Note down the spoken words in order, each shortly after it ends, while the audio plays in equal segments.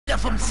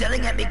Stuff I'm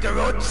selling at me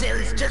garage sale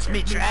is just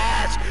me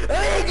trash.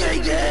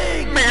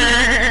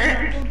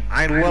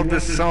 I love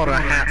this soda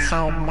hat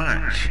so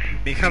much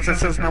because it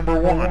says number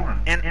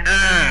one, and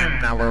I'm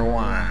number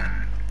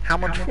one. How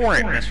much for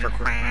it, Mr.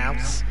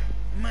 Krabs?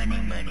 Money.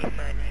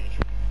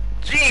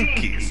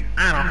 Jinkies,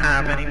 I don't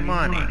have any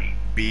money.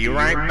 Be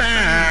right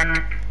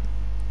back.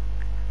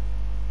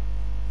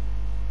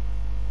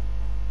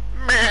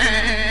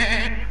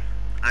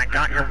 I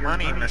got your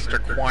money, Mr.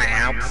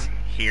 Krabs.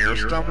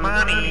 Here's the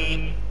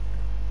money.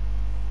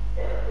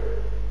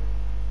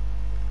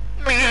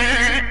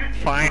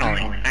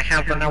 Finally, I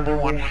have the number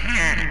one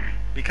hat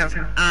because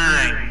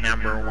I'm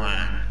number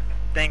one.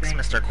 Thanks,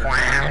 Mr.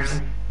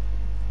 Krabs.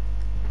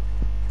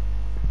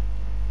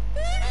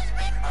 It has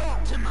been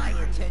brought to my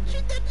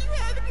attention that you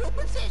have in your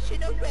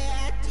possession a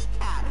rare antique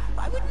hat.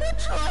 I would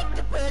much like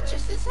to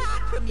purchase this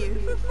hat from you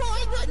for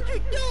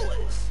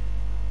 $500.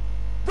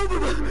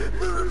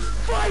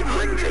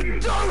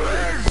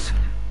 $500?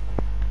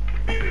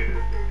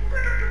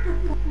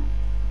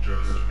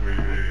 Just wait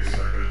a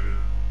second.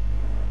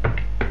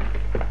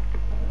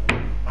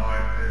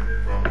 I'm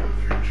in from the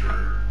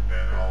future,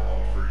 and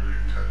I'll offer you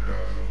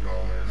 $10,000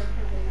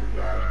 for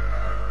that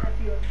hat.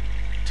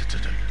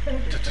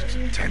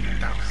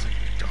 $10,000.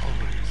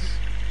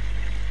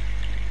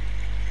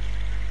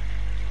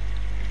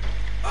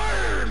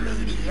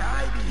 Meaty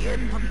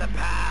IBM from the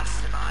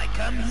past, and I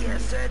come here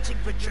searching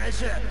for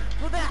treasure.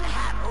 For that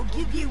hat, I'll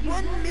give you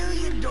 $1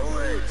 million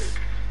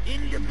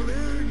in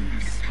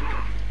doubloons.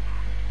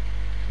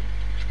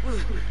 $1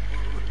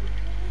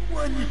 million in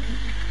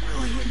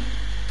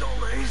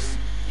doubloons.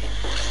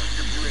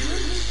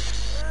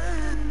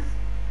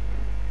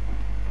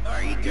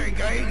 Are you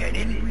going? I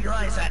didn't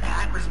realize that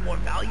hat was more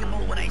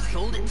valuable when I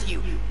sold it to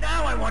you.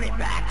 Now I want it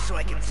back so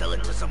I can sell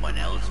it to someone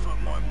else for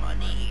more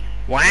money.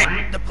 What?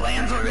 The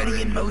plan's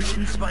already in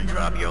motion,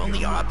 SpongeBob. Your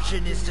only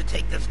option is to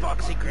take this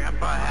Foxy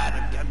Grandpa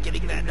hat. I'm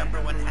getting that number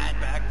one hat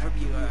back from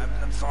you.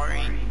 I'm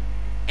sorry.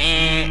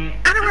 I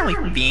don't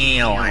really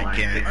feel like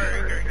it.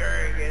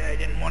 I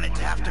didn't want it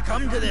to have to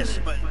come to this,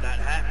 but that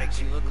hat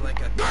makes you look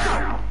like a...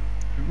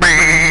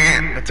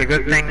 It's a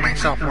good thing my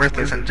self-worth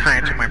isn't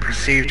tied to my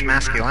perceived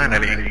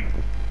masculinity.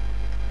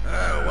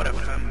 Oh, what a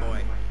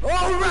femboy.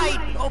 All right,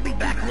 I'll be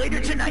back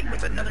later tonight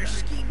with another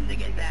scheme to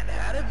get that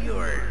hat of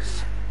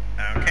yours.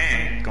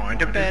 Okay, going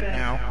to bed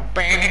now.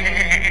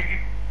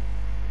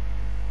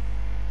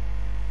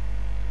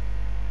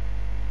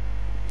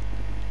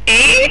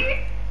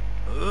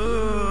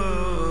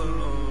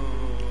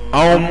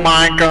 Oh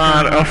my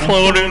god, a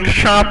floating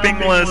shopping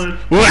list.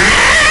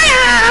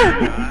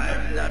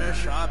 I'm not a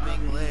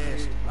shopping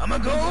list. I'm a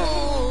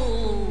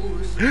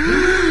ghost.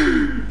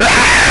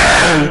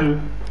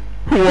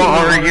 Who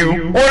are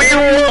you? What do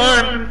you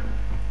want?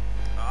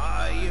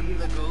 I am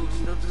the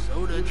ghost of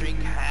Soda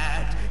Drink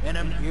Hat, and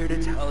I'm here to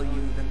tell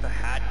you that the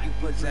hat you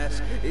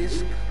possess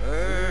is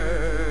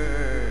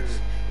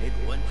cursed. It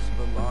once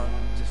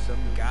belonged to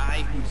some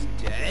guy who's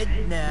dead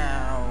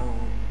now.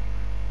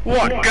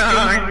 What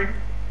guy?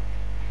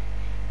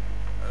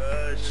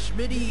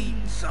 Schmitty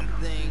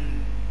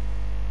something.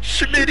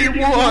 Schmitty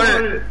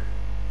what?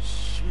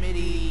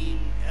 Schmitty,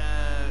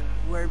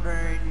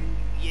 Werburn,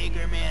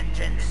 Jaegerman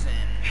Jensen.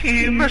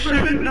 He must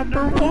have been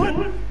number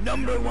one.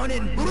 Number one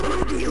in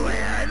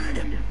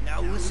Bootyland!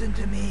 Now listen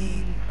to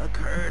me. A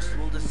curse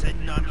will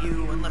descend on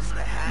you unless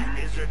the hat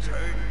is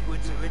returned to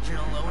its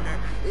original owner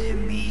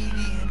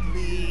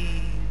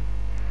immediately.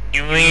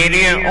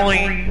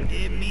 Immediately?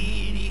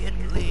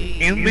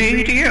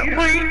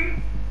 Immediately?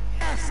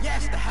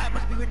 Yes, the hat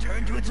must be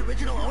returned to its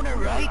original owner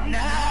right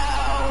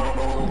now!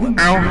 Oh,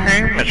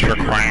 hey, Mr.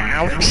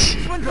 Krabs.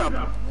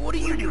 SpongeBob, what are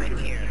you doing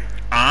here?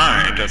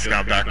 I just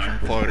got back from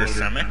Floater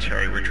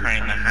Cemetery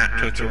returning the hat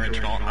to its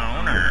original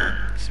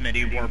owner,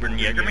 Smitty Warburton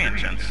Jaegerman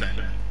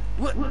Jensen.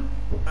 What?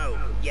 Oh,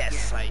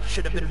 yes, I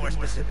should have been more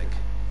specific.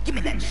 Give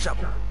me that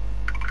shovel.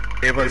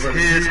 It was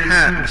his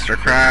hat, Mr.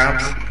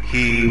 Krabs.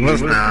 He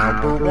was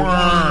number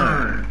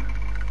one.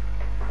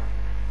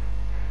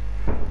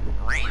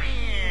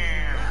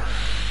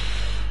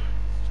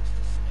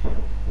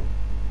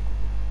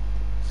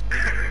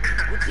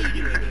 What's he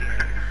doing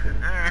here?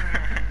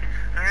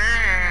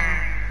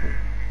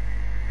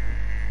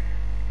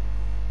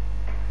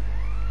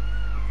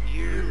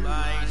 Here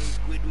lies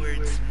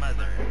Squidward's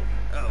mother.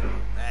 Oh,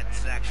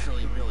 that's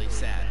actually really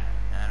sad.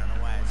 I don't know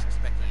why I was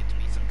expecting it to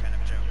be some kind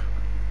of joke.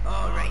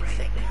 Alright,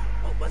 think.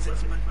 What was it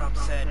SpongeBob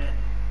said?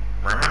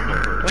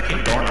 Remember,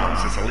 licking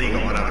doorknobs is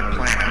illegal on other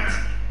planets.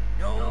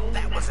 No,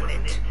 that wasn't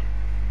it.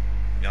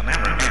 You'll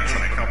never guess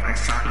what I killed my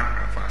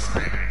soccer with last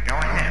night. Go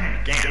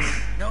ahead,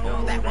 guess.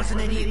 No, that wasn't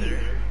it either.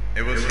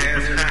 It was his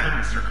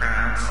hat, Mr.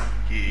 Krabs.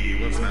 He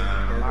was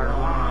number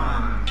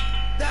one.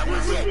 That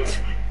was it!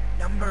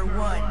 Number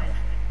one.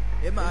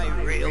 Am I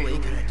really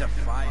gonna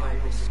defile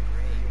this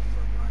grave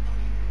for money?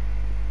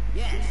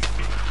 Yes.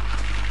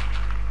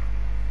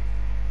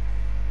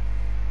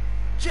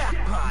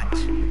 Jackpot!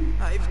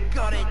 I've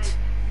got it!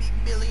 Me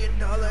 $1 million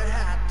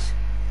hat!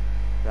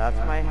 That's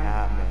my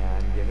hat,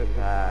 man. Give it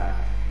back.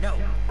 No.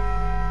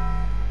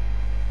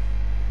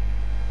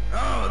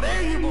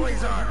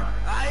 boys are.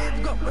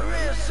 I've got the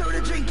rare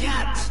soda drink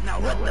hat. Now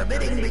let the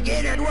bidding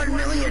begin at $1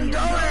 million.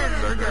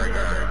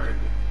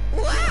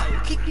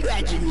 Wow,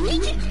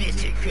 congratulations,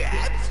 Mr.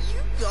 Krabs.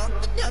 You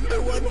got the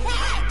 #1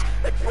 hat.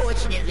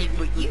 Unfortunately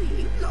for you,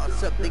 you lost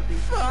something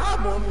far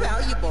more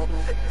valuable.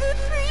 The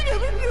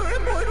freedom of your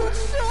immortal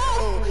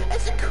soul.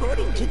 As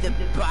according to the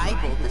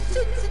Bible, the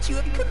sins that you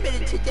have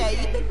committed today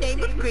in the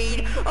name of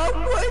greed are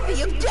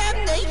worthy of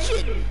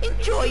damnation.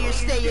 Enjoy your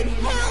stay in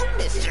hell,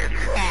 Mr.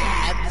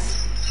 Krabs.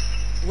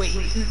 Wait,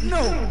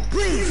 no,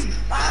 please!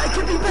 I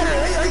can be better,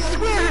 I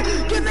swear!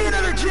 Give me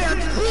another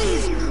chance,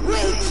 please!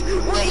 Wait,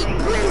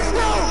 please,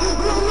 no!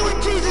 Oh,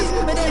 Lord Jesus!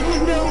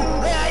 And no,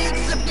 I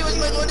accept you as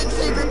my Lord and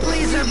Savior,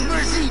 please have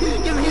mercy!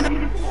 Give me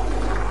another...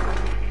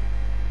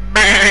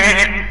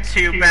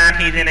 Too bad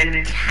he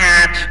didn't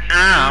catch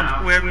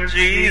up with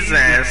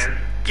Jesus.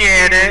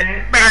 Get it?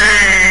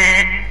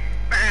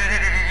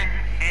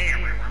 Hey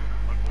everyone,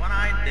 look what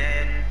I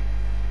did.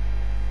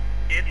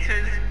 It's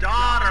his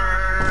daughter.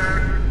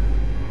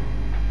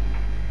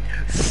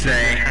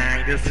 Say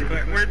hi to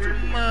Squidward's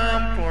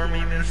mom for me,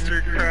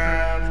 Mr.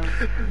 Krabs.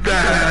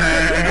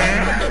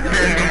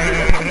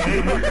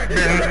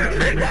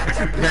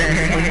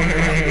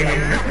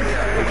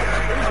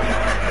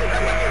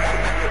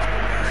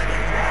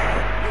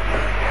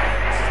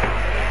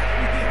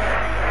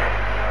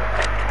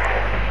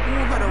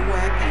 What a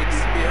wacky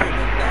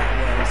experiment that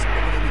was.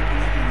 But maybe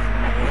believing in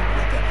more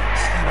like a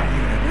Steven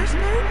Universe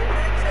mode, for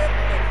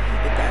example?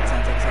 If that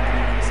sounds like something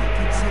you want to see,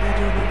 consider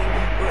donating,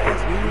 or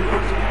else we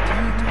will